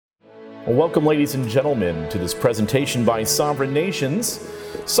Well, welcome, ladies and gentlemen, to this presentation by Sovereign Nations.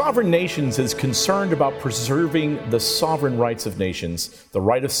 Sovereign Nations is concerned about preserving the sovereign rights of nations, the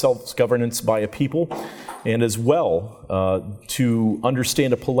right of self-governance by a people, and as well to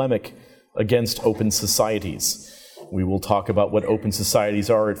understand a polemic against open societies. We will talk about what open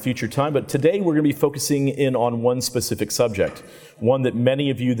societies are at future time, but today we're going to be focusing in on one specific subject, one that many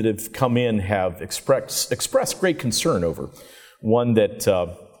of you that have come in have expressed great concern over, one that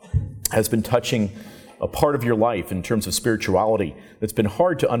has been touching a part of your life in terms of spirituality that's been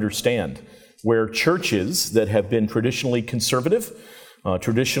hard to understand, where churches that have been traditionally conservative,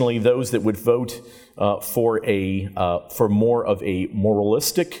 traditionally those that would vote for more of a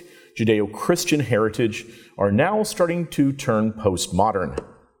moralistic Judeo-Christian heritage, are now starting to turn postmodern.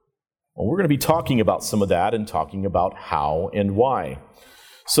 Well, we're going to be talking about some of that and talking about how and why.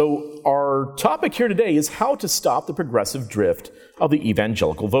 So our topic here today is how to stop the progressive drift of the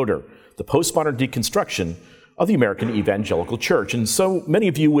evangelical voter, the postmodern deconstruction of the American evangelical church. And so many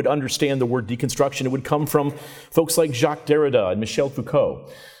of you would understand the word deconstruction. It would come from folks like Jacques Derrida and Michel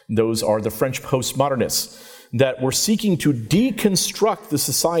Foucault. Those are the French postmodernists that were seeking to deconstruct the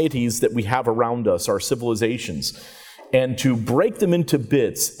societies that we have around us, our civilizations, and to break them into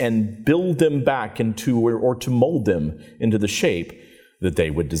bits and build them back into, or to mold them into the shape that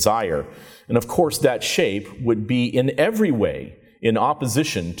they would desire. And of course, that shape would be in every way in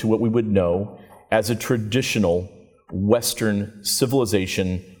opposition to what we would know as a traditional Western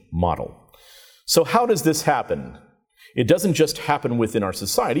civilization model. So how does this happen? It doesn't just happen within our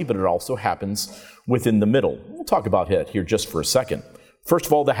society, but it also happens within the middle. We'll talk about it here just for a second. First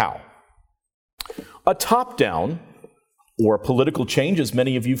of all, the how. A top-down, or a political change, as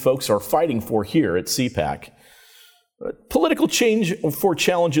many of you folks are fighting for here at CPAC, political change for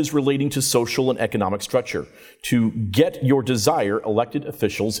challenges relating to social and economic structure, to get your desired elected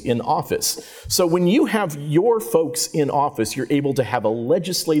officials in office. So when you have your folks in office, you're able to have a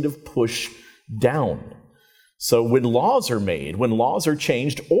legislative push down. So when laws are made, when laws are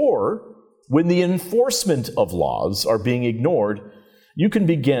changed, or when the enforcement of laws are being ignored, you can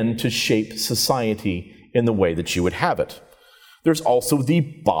begin to shape society in the way that you would have it. There's also the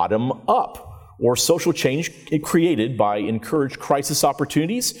bottom up, or social change created by encouraged crisis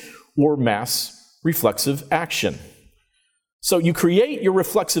opportunities or mass reflexive action. So you create your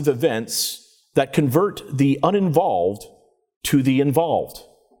reflexive events that convert the uninvolved to the involved.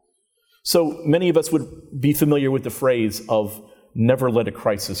 So many of us would be familiar with the phrase of never let a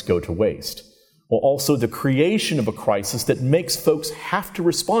crisis go to waste. Well, also the creation of a crisis that makes folks have to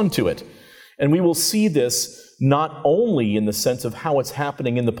respond to it. And we will see this not only in the sense of how it's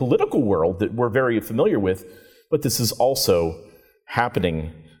happening in the political world that we're very familiar with, but this is also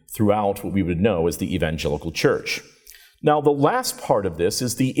happening throughout what we would know as the evangelical church. Now, the last part of this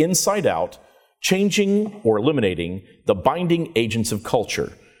is the inside-out, changing or eliminating the binding agents of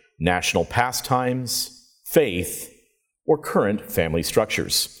culture, national pastimes, faith, or current family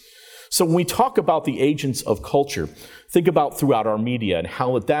structures. So when we talk about the agents of culture, think about throughout our media and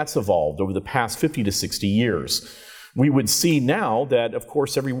how that's evolved over the past 50 to 60 years. We would see now that, of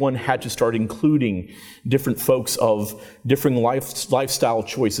course, everyone had to start including different folks of different lifestyle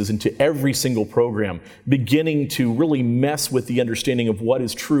choices into every single program, beginning to really mess with the understanding of what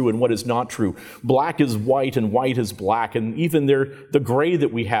is true and what is not true. Black is white and white is black, and even the gray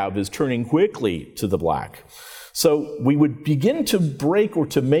that we have is turning quickly to the black. So we would begin to break or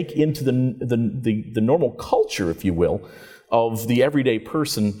to make into the normal culture, if you will, of the everyday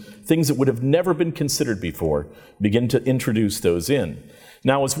person, things that would have never been considered before, begin to introduce those in.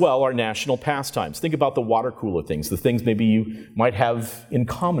 Now as well, our national pastimes. Think about the water cooler things, the things maybe you might have in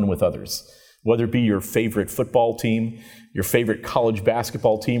common with others, whether it be your favorite football team, your favorite college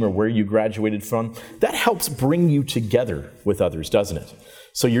basketball team, or where you graduated from. That helps bring you together with others, doesn't it?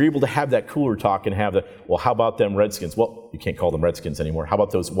 So you're able to have that cooler talk and have well, how about them Redskins? Well, you can't call them Redskins anymore. How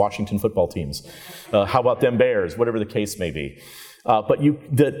about those Washington football teams? How about them Bears? Whatever the case may be. But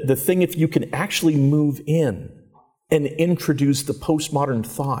the thing, if you can actually move in and introduce the postmodern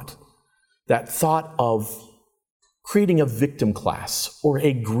thought, that thought of creating a victim class or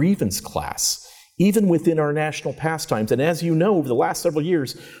a grievance class, even within our national pastimes. And as you know, over the last several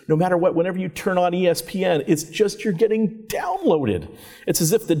years, no matter what, whenever you turn on ESPN, it's just you're getting downloaded. It's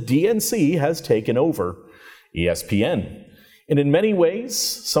as if the DNC has taken over ESPN. And in many ways,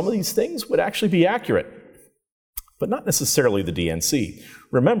 some of these things would actually be accurate, but not necessarily the DNC.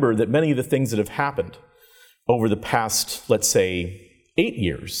 Remember that many of the things that have happened over the past, let's say, 8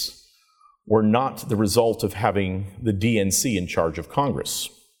 years were not the result of having the DNC in charge of Congress.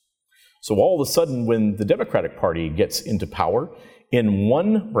 So all of a sudden, when the Democratic Party gets into power in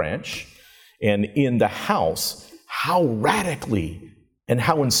one branch and in the House, how radically and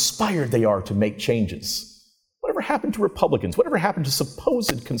how inspired they are to make changes. Whatever happened to Republicans? Whatever happened to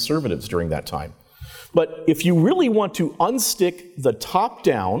supposed conservatives during that time? But if you really want to unstick the top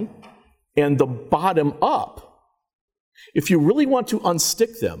down and the bottom up, if you really want to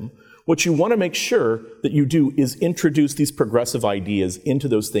unstick them, what you want to make sure that you do is introduce these progressive ideas into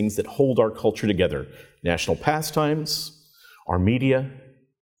those things that hold our culture together. National pastimes, our media,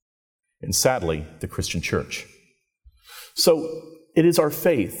 and sadly, the Christian church. So it is our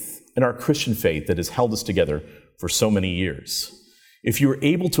faith and our Christian faith that has held us together for so many years. If you were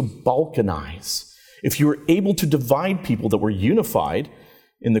able to balkanize, if you were able to divide people that were unified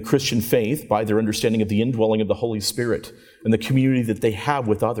in the Christian faith by their understanding of the indwelling of the Holy Spirit and the community that they have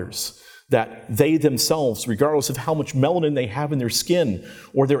with others, that they themselves, regardless of how much melanin they have in their skin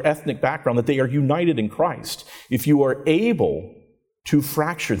or their ethnic background, that they are united in Christ. If you are able to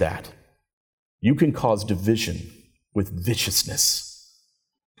fracture that, you can cause division with viciousness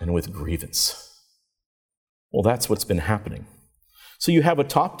and with grievance. Well, that's what's been happening. So you have a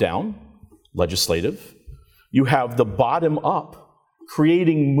top-down, legislative. You have the bottom-up,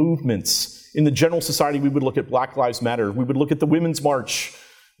 creating movements. In the general society, we would look at Black Lives Matter. We would look at the Women's March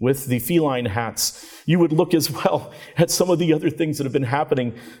with the feline hats. You would look as well at some of the other things that have been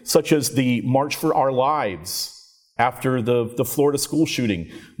happening, such as the March for Our Lives after the Florida school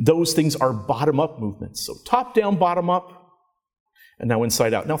shooting. Those things are bottom-up movements. So top-down, bottom-up, and now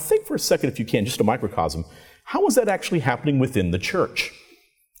inside-out. Now think for a second, if you can, just a microcosm. How is that actually happening within the church,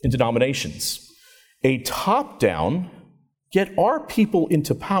 in denominations? A top-down, get our people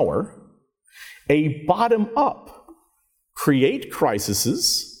into power. A bottom-up, create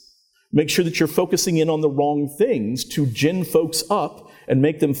crises, make sure that you're focusing in on the wrong things to gin folks up and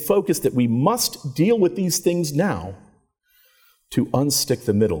make them focus that we must deal with these things now, to unstick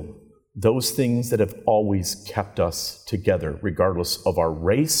the middle, those things that have always kept us together, regardless of our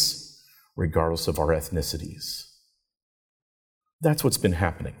race, regardless of our ethnicities. That's what's been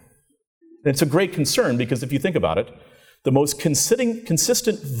happening. And it's a great concern because if you think about it, the most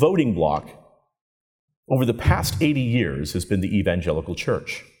consistent voting bloc over the past 80 years has been the Evangelical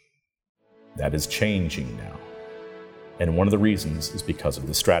church. That is changing now. And one of the reasons is because of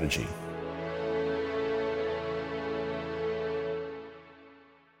the strategy.